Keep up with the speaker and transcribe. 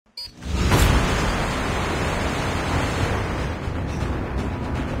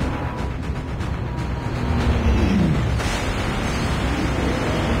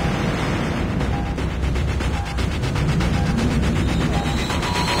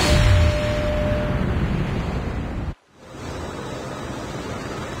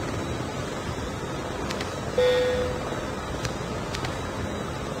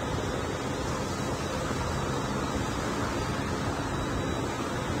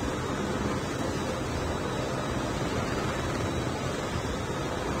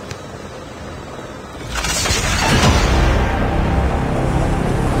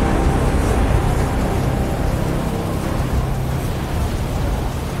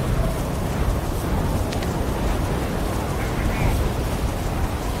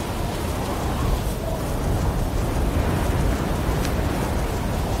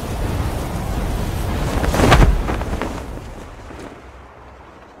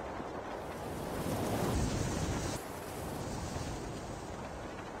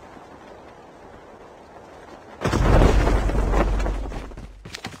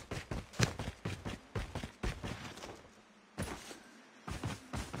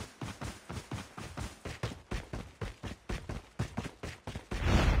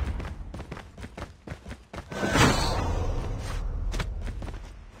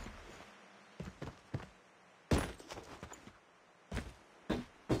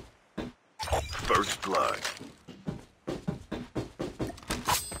First blood.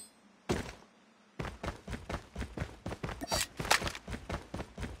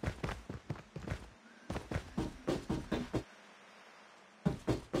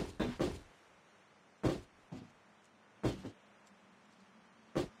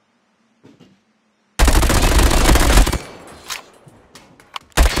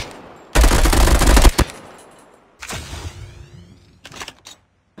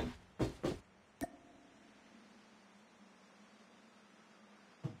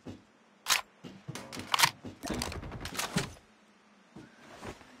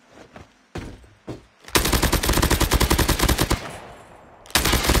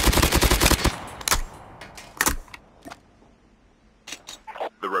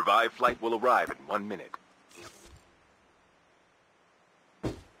 The revived flight will arrive in 1 minute.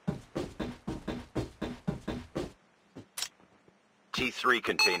 T3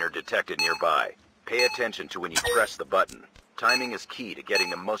 container detected nearby. Pay attention to when you press the button. Timing is key to getting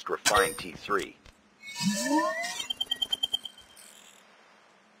the most refined T3.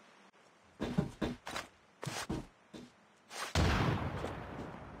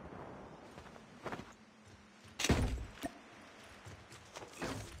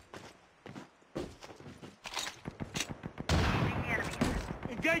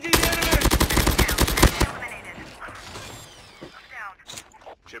 Engaging the enemy! Eliminated. Down.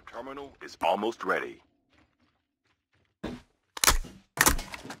 Chip terminal is almost ready.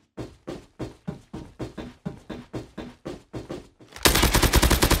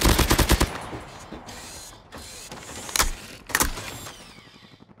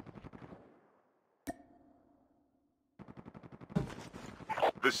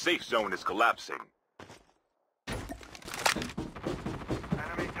 The safe zone is collapsing. Enemy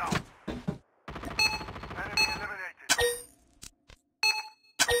down. Enemy eliminated.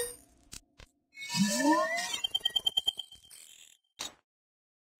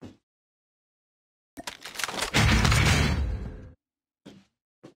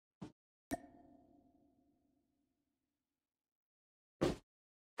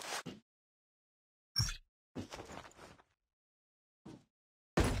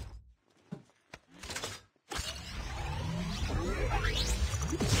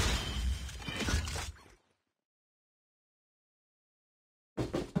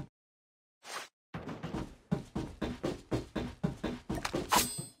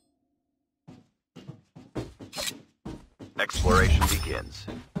 Exploration begins.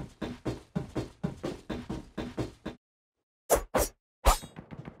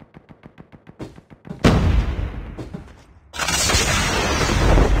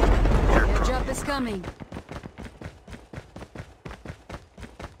 Airdrop is coming.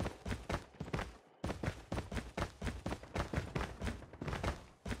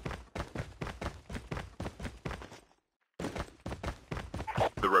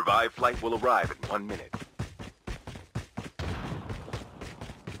 The revived flight will arrive in 1 minute.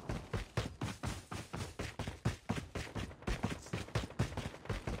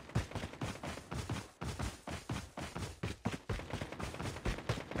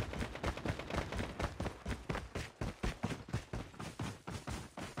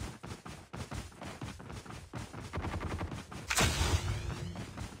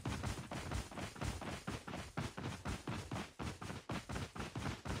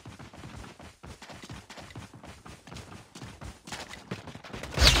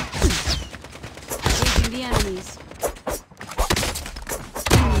 Engaging the enemies.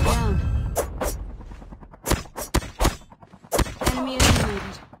 Enemy down. Enemy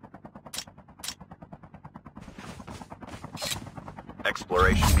eliminated.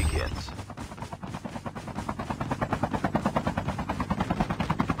 Exploration begins.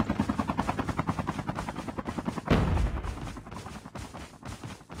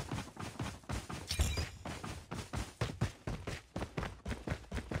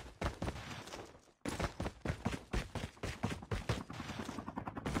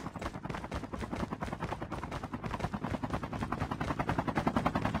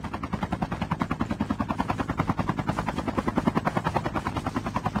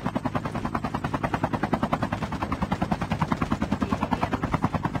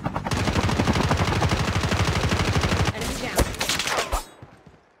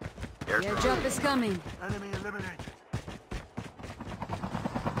 Airdrop is coming. Enemy eliminated.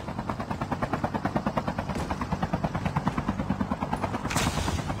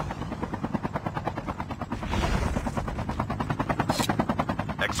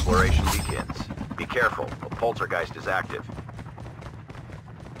 Exploration begins. Be careful, a poltergeist is active.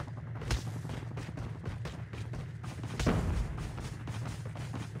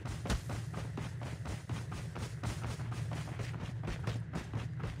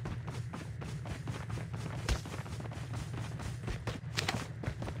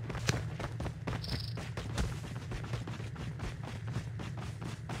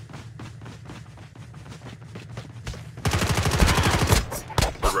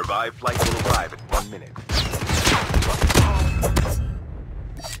 revived flight will arrive in 1 minute.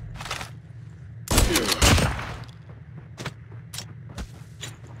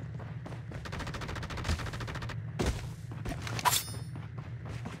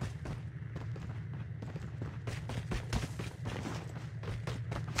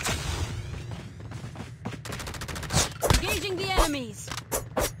 Engaging the enemies.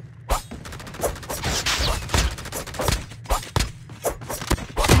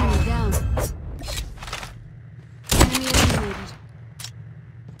 Enemy down. Enemy eliminated.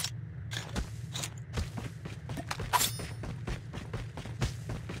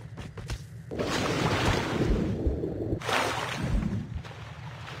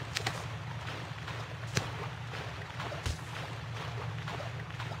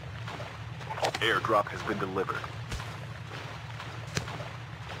 Airdrop has been delivered.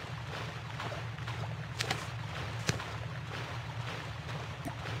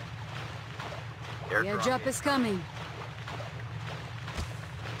 The airdrop is coming.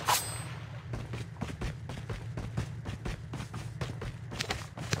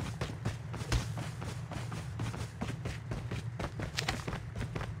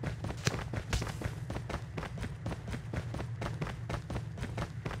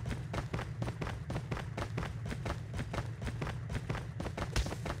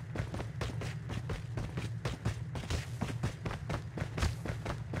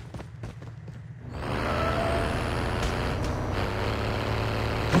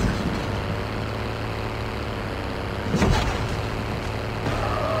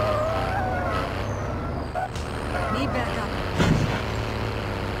 Need backup.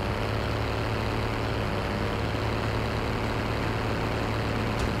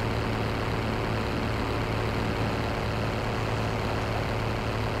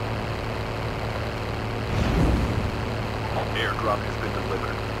 Airdrop has been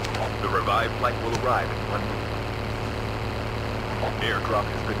delivered. The revived flight will arrive in 1 minute. Airdrop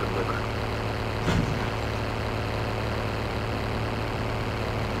has been delivered.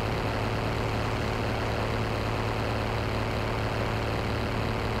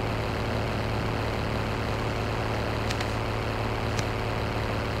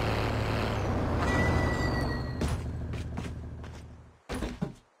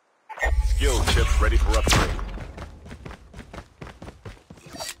 Skill chips ready for upgrade.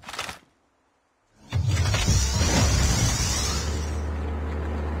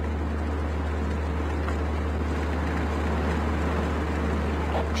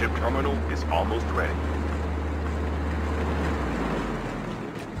 Chip terminal is almost ready.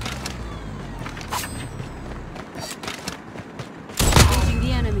 Engaging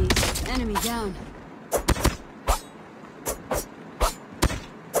the enemies. Enemy down.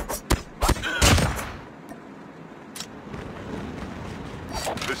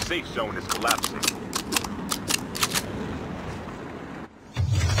 The safe zone is collapsing.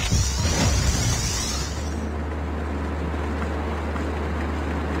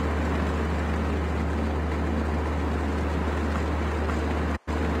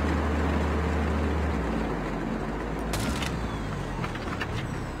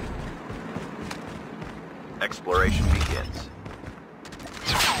 Exploration begins.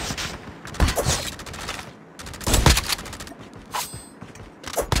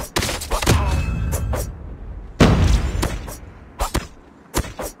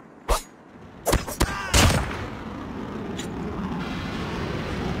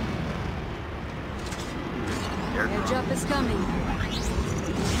 Airdrop is coming.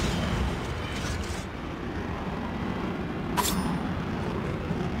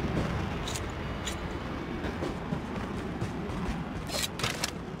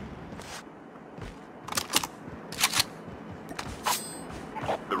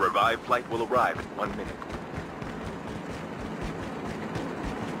 The revived flight will arrive in 1 minute.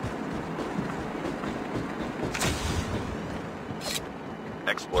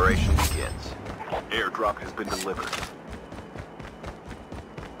 Exploration begins. Airdrop has been delivered.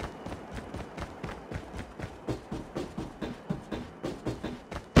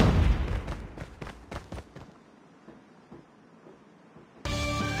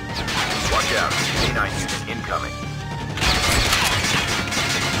 Watch out, K9 unit incoming.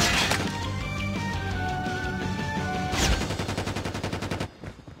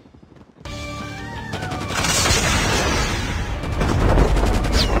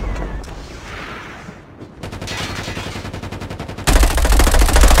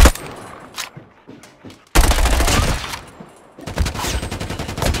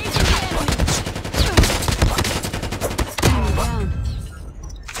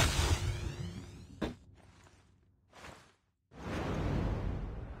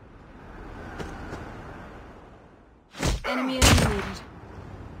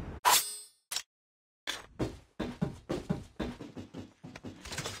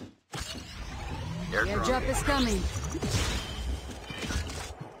 The airdrop is coming.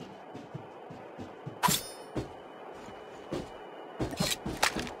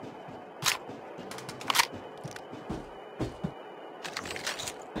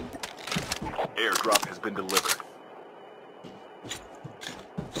 Airdrop has been delivered.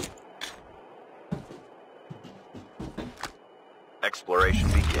 Exploration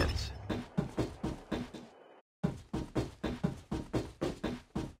begins.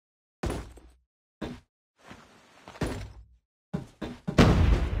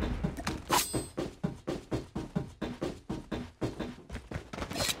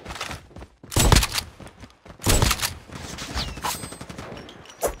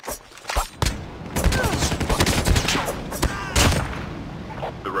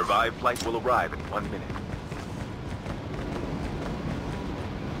 The revived flight will arrive in 1 minute.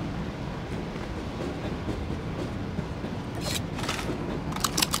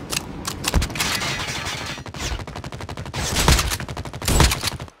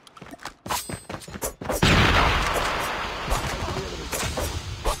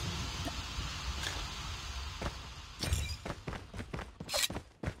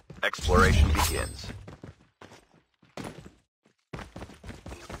 Exploration begins.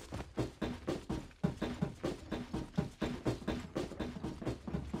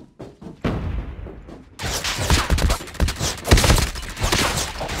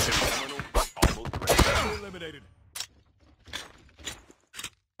 Eliminated.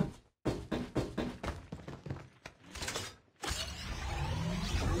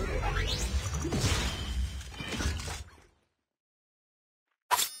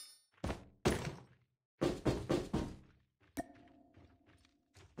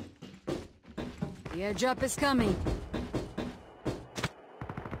 The airdrop is coming.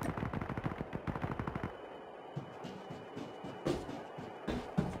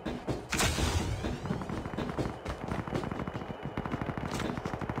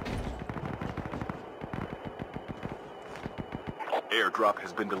 Airdrop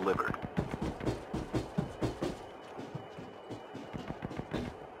has been delivered.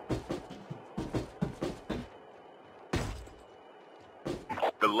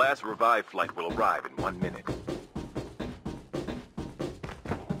 The last revived flight will arrive in 1 minute.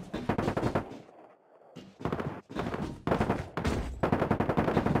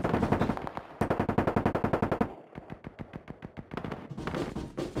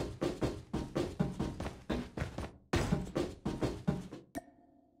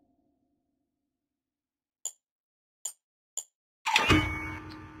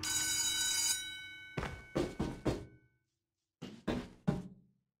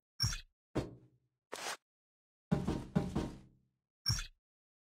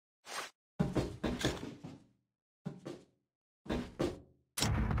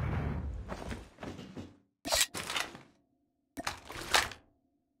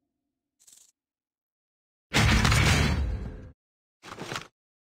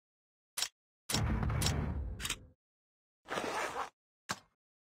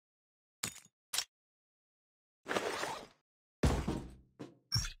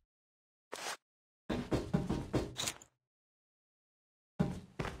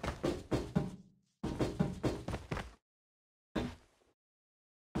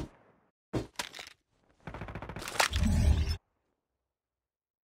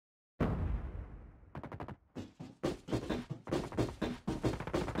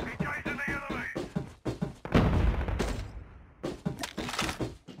 Engaging the enemies.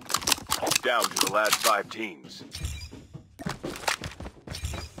 Down to the last 5 teams.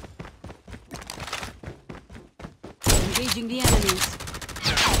 Engaging the enemies.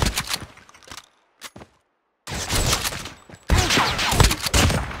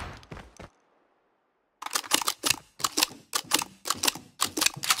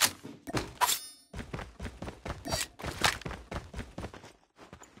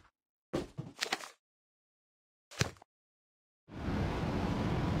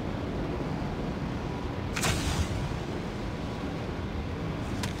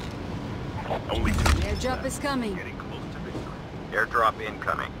 Only 2 The teams airdrop left. is coming. Getting close to victory. Airdrop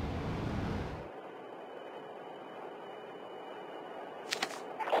incoming.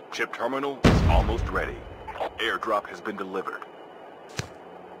 Chip terminal is almost ready. Airdrop has been delivered.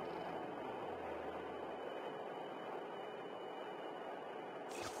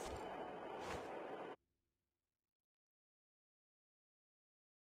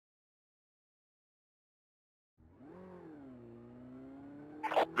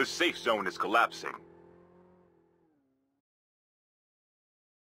 The safe zone is collapsing.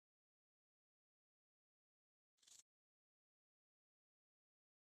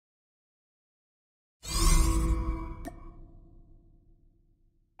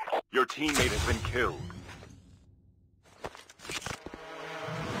 Your teammate has been killed.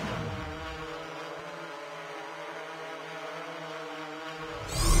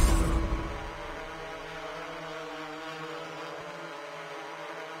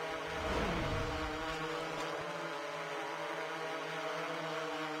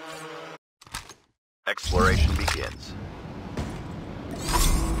 Exploration begins.